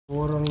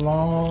What a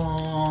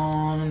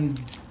long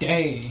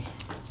day.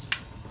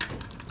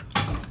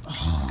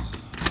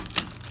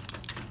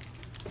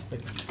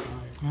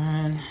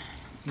 Man,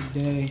 good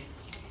day.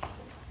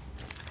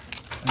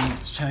 Let me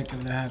check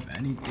if I have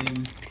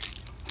anything.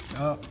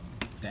 Oh,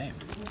 damn.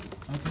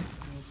 Okay.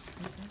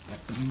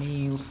 Got the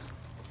meals.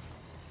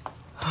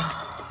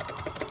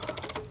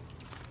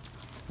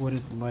 What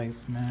is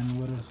life, man?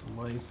 What is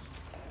life?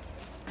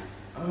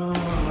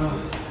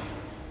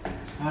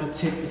 How to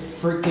take the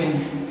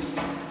freaking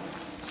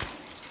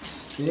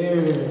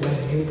stairs. I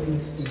hate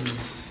these things.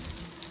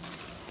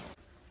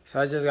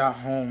 So I just got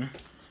home,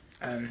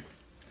 and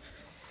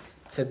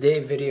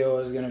today's video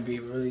is gonna be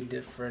really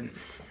different.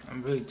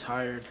 I'm really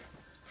tired,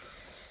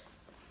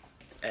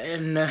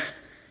 and I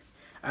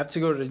have to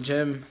go to the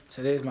gym.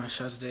 Today's my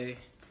chest day.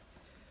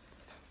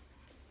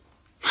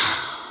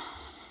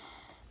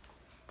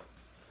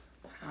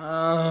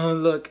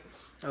 Look,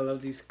 I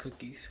love these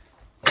cookies.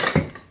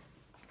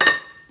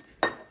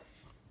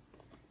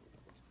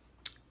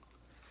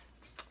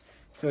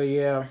 So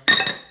yeah,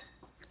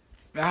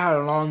 I had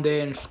a long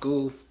day in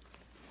school.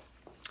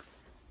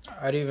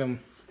 I didn't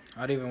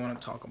even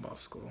want to talk about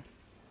school.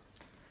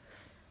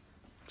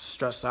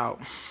 Stress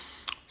out.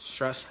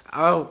 Stress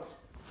out.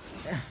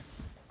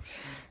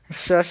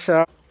 Stress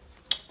out.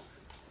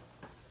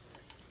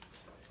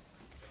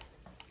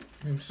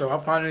 So I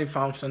finally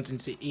found something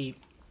to eat.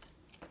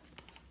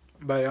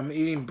 But I'm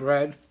eating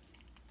bread.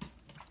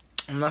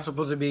 I'm not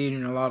supposed to be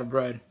eating a lot of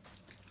bread.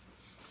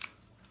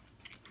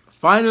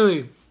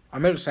 Finally, I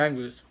made a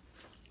sandwich.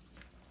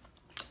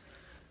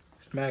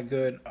 It's mad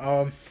good.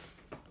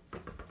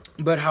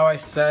 But how I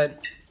said,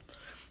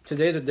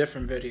 today's a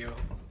different video.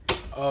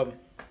 I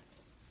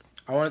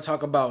want to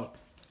talk about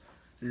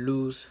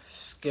loose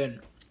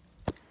skin.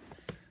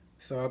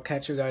 So I'll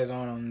catch you guys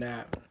on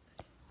that.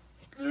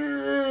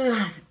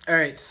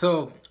 Alright,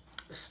 so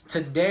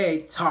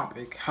today's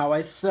topic, how I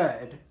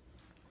said,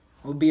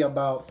 will be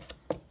about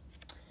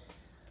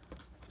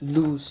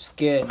loose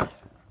skin.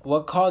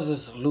 What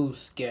causes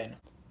loose skin?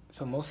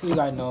 So most of you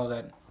guys know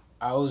that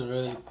I was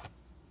really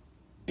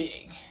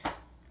big.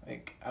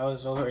 Like, I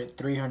was over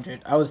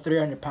 300. I was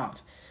 300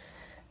 pounds.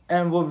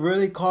 And what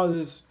really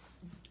causes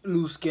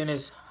loose skin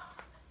is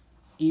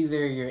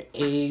either your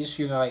age,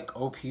 you know, like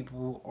old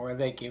people, or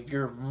like if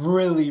you're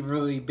really,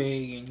 really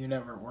big and you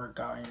never work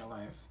out in your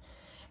life.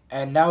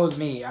 And that was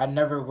me. I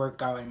never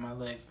worked out in my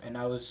life, and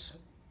I was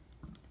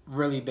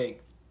really big.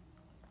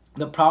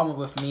 The problem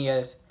with me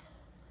is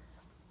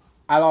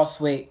I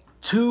lost weight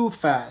too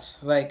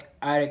fast. Like,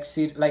 I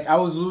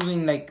was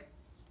losing like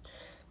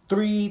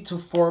 3 to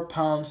 4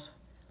 pounds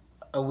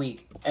a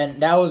week,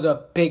 and that was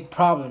a big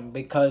problem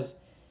because,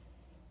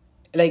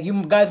 like,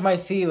 you guys might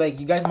see, like,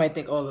 you guys might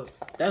think, oh,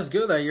 that's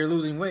good that you're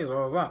losing weight,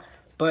 blah blah blah,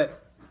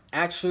 but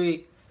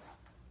actually,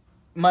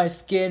 my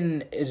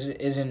skin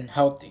isn't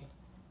healthy.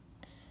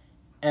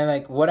 And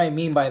like, what I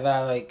mean by that,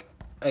 like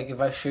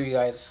if I show you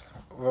guys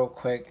real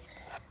quick,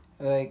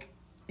 like,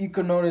 you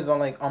can notice on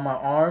my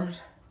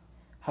arms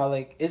how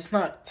like it's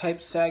not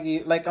type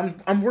saggy. Like,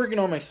 I'm working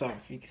on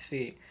myself. You can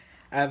see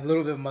I have a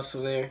little bit of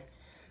muscle there,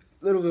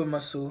 a little bit of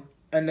muscle,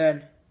 and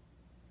then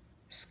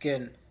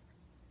skin.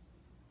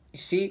 You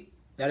see,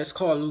 that is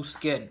called loose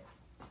skin,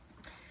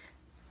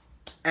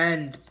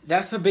 and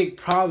that's a big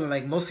problem.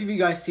 Like, most of you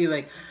guys see,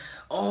 like,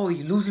 oh,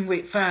 you're losing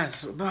weight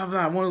fast, blah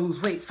blah. I want to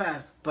lose weight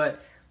fast, but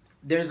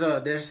there's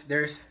a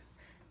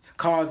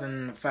cause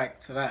and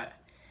effect to that.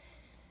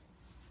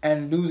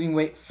 And losing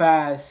weight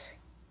fast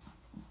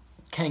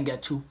can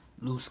get you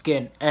loose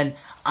skin. And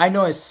I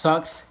know it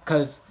sucks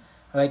because,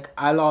 like,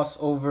 I lost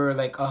over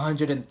like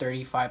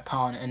 135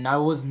 pounds, and I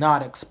was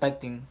not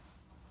expecting,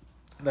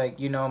 like,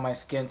 you know, my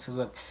skin to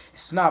look,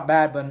 it's not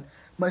bad, but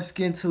my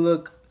skin to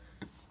look,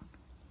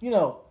 you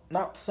know,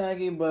 not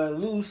saggy but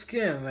loose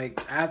skin. Like,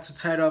 I have to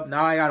tie it up.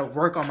 Now I gotta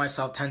work on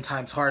myself 10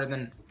 times harder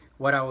than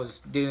what I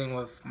was dealing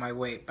with my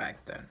weight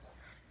back then.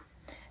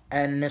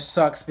 And it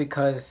sucks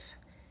because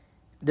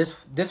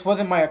this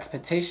wasn't my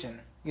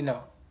expectation, you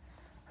know.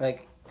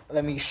 Like,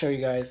 let me show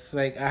you guys.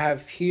 Like, I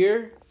have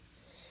here,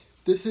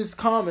 this is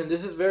common,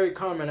 this is very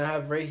common. I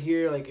have right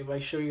here, like, if I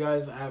show you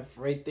guys, I have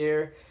right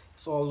there,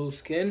 it's all loose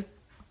skin.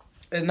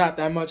 It's not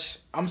that much.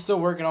 I'm still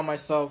working on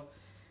myself,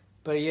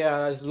 but yeah,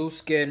 that's loose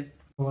skin.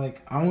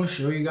 Like, I want to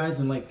show you guys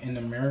in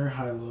the mirror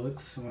how it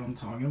looks, what I'm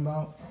talking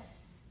about.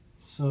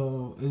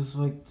 So it's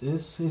like,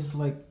 this is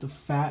like the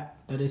fat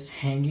that is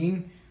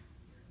hanging.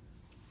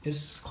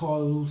 It's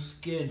called loose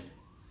skin.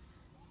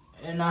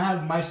 And I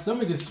have, my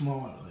stomach is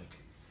small, like,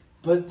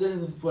 but this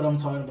is what I'm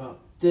talking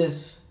about.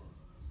 This.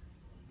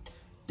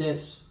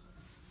 That's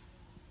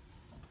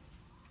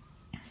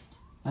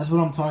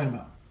what I'm talking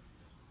about.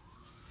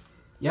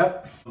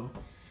 Yep.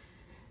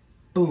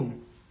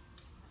 Boom.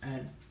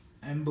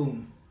 And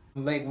boom.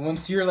 Like,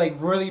 once you're like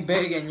really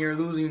big and you're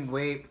losing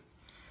weight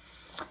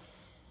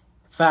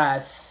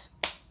fast,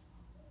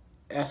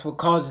 that's what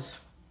causes.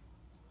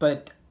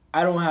 But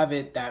I don't have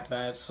it that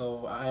bad,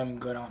 so I'm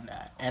good on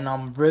that. And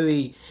I'm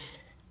really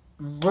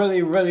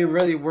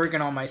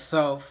working on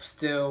myself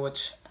still,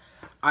 which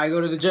I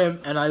go to the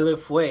gym and I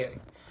lift weight.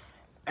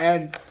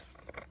 And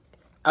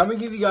I'm gonna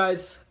give you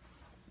guys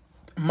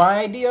my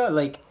idea.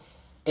 Like,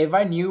 if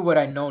I knew what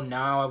I know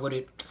now, I would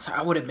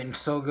have been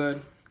so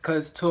good.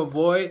 Cause to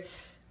avoid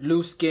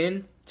loose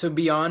skin, to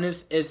be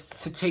honest, is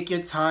to take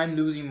your time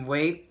losing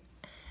weight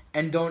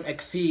and don't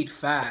exceed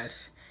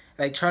fast.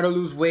 Like, try to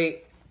lose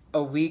weight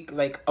a week,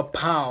 like a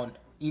pound.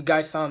 You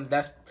guys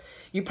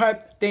you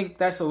probably think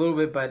that's a little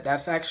bit, but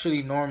that's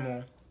actually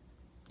normal.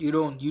 You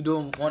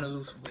don't want to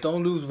lose weight.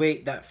 Don't lose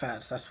weight that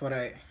fast. That's what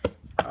I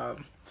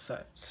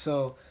said.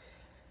 So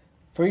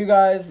for you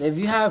guys, if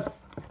you have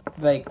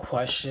like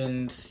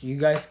questions, you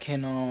guys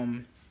could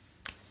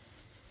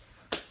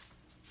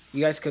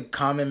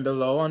comment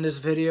below on this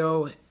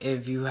video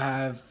if you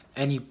have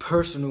any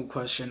personal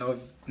question, or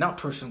not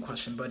personal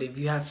question, but if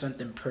you have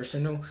something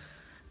personal,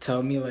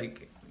 tell me,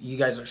 like, you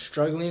guys are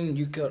struggling.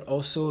 You could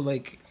also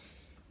like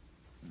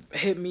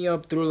hit me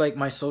up through like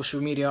my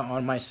social media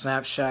on my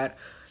Snapchat,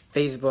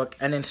 Facebook,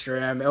 and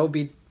Instagram. It'll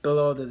be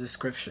below the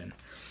description.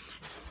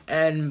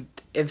 And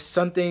if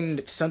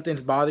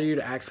something's bothering you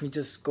to ask me,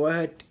 just go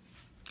ahead,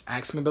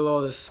 ask me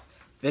below this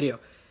video.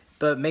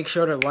 But make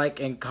sure to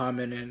like and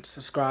comment and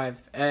subscribe.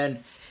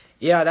 And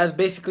yeah, that's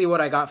basically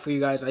what I got for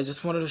you guys. I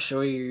just wanted to show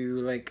you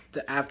like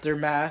the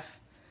aftermath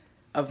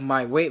of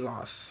my weight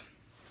loss.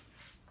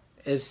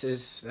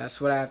 That's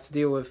what I have to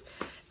deal with.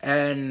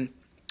 And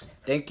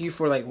thank you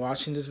for like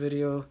watching this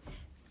video.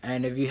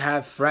 And if you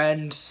have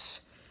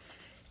friends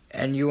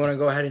and you want to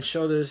go ahead and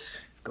show this,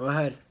 go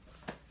ahead.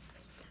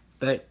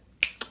 But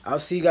I'll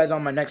see you guys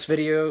on my next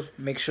video.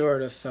 Make sure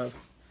to sub.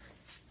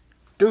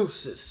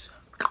 Deuces.